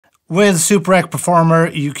With SuperRack Performer,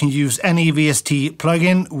 you can use any VST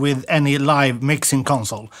plugin with any live mixing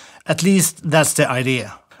console. At least that's the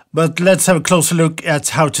idea. But let's have a closer look at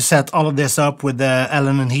how to set all of this up with the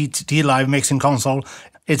Allen Heat DLive mixing console.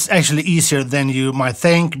 It's actually easier than you might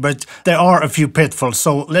think, but there are a few pitfalls,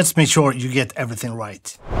 so let's make sure you get everything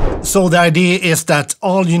right. So the idea is that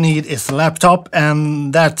all you need is a laptop,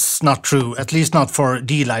 and that's not true, at least not for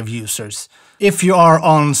DLive users. If you are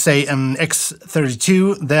on, say, an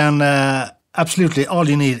X32, then absolutely all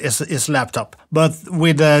you need is a laptop. But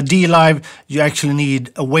with DLive, you actually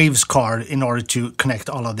need a Waves card in order to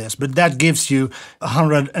connect all of this. But that gives you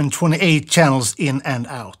 128 channels in and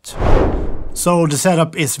out. So the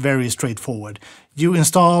setup is very straightforward. You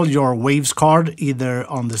install your Waves card either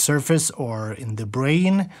on the Surface or in the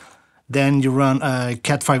brain. Then you run a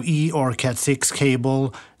Cat5e or Cat6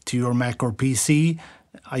 cable to your Mac or PC.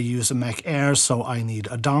 I use a Mac Air, so I need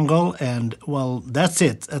a dongle, and well, that's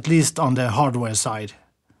it, at least on the hardware side.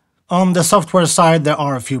 On the software side, there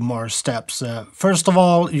are a few more steps. First of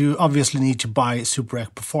all, you obviously need to buy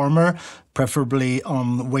SuperRack Performer, preferably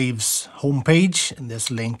on Waves homepage, and there's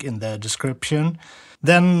a link in the description.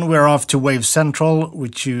 Then we're off to Waves Central,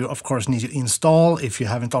 which you of course need to install if you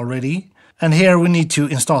haven't already. And here we need to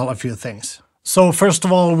install a few things. So first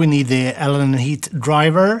of all, we need the Allen Heat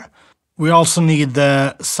driver. We also need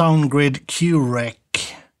the SoundGrid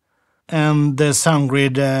QREC and the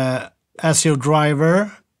SoundGrid ASIO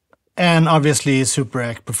driver, and obviously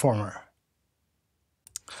SuperRack Performer.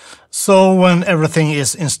 So when everything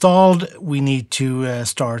is installed, we need to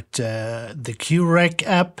start the QREC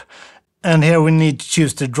app. And here we need to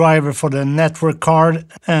choose the driver for the network card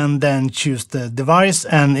and then choose the device.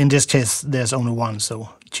 And in this case, there's only one, so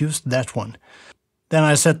choose that one. Then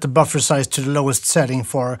I set the buffer size to the lowest setting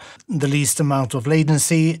for the least amount of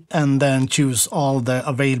latency, and then choose all the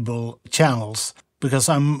available channels, because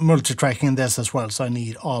I'm multi-tracking this as well, so I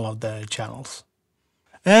need all of the channels.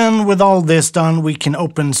 And with all this done, we can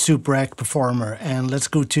open SuperRack Performer, and let's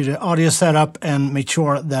go to the audio setup and make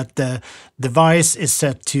sure that the device is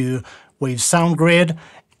set to Waves SoundGrid,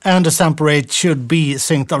 and the sample rate should be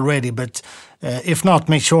synced already, but if not,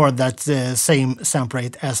 make sure that's the same sample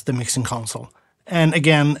rate as the mixing console. And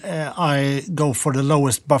again, I go for the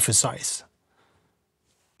lowest buffer size.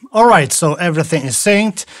 Alright, so everything is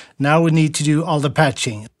synced. Now we need to do all the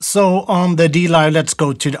patching. So on the DLive, let's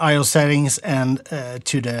go to the I/O settings and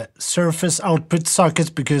to the Surface output sockets,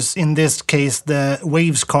 because in this case the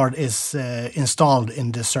Waves card is installed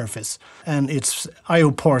in the Surface. And it's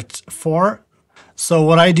I/O port 4. So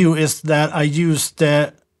what I do is that I use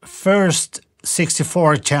the first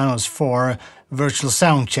 64 channels for virtual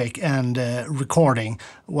sound check and recording.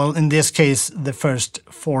 Well, in this case, the first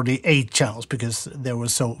 48 channels, because there were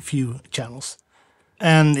so few channels.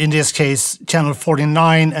 And in this case, channel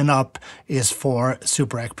 49 and up is for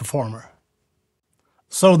SuperRack Performer.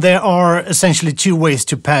 So there are essentially two ways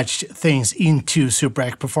to patch things into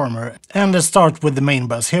SuperRack Performer. And let's start with the main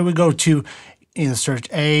bus. Here we go to Insert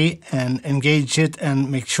A and engage it and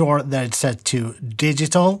make sure that it's set to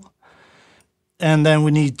digital. And then we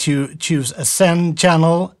need to choose a send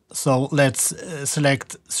channel. So let's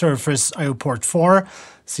select Surface I/O port 4,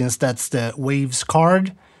 since that's the Waves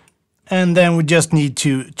card. And then we just need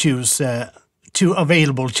to choose two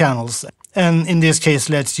available channels. And in this case,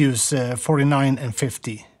 let's use 49 and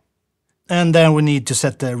 50. And then we need to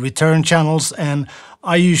set the return channels. And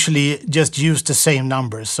I usually just use the same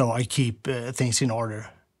numbers, so I keep things in order.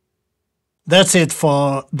 That's it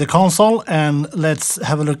for the console, and let's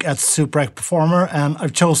have a look at SuperRack Performer. And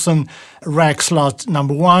I've chosen rack slot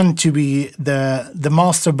number 1 to be the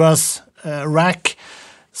master bus rack.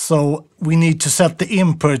 So we need to set the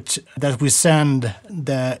input that we send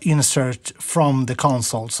the insert from the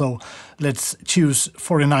console. So let's choose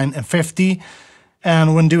 49 and 50.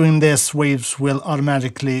 And when doing this, Waves will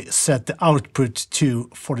automatically set the output to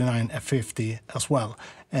 49 and 50 as well.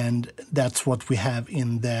 And that's what we have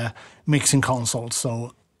in the mixing console.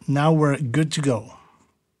 So now we're good to go.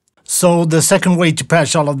 So the second way to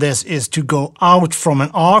patch all of this is to go out from an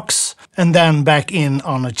aux and then back in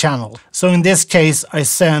on a channel. So in this case, I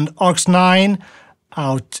send aux 9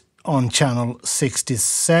 out on channel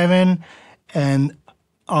 67 and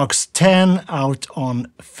aux 10 out on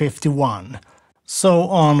 51. So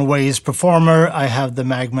on Waves Performer, I have the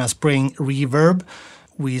Magma Spring reverb.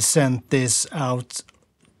 We sent this out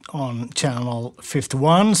on channel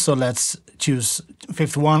 51, so let's choose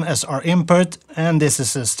 51 as our input, and this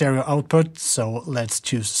is a stereo output, so let's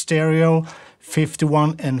choose stereo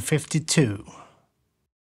 51 and 52.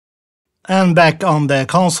 And back on the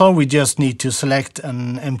console, we just need to select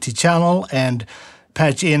an empty channel and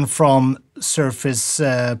patch in from Surface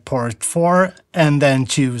port 4 and then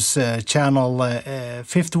choose channel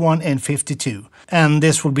 51 and 52. And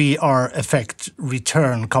this will be our effect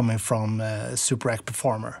return coming from SuperRack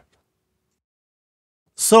Performer.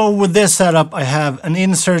 So with this setup, I have an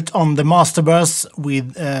insert on the master bus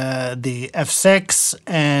with the F6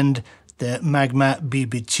 and the Magma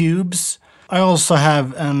BB tubes. I also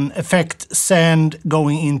have an effect send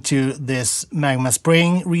going into this Magma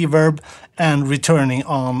Spring reverb and returning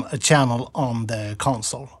on a channel on the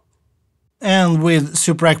console. And with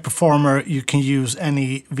SuperRack Performer, you can use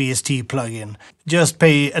any VST plugin. Just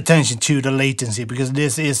pay attention to the latency, because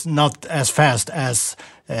this is not as fast as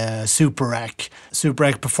SuperRack.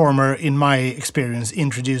 SuperRack Performer, in my experience,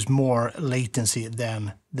 introduced more latency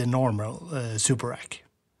than the normal SuperRack.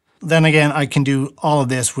 Then again, I can do all of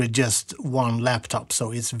this with just one laptop,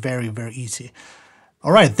 so it's very, very easy.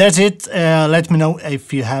 All right, that's it. Let me know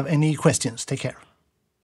if you have any questions. Take care.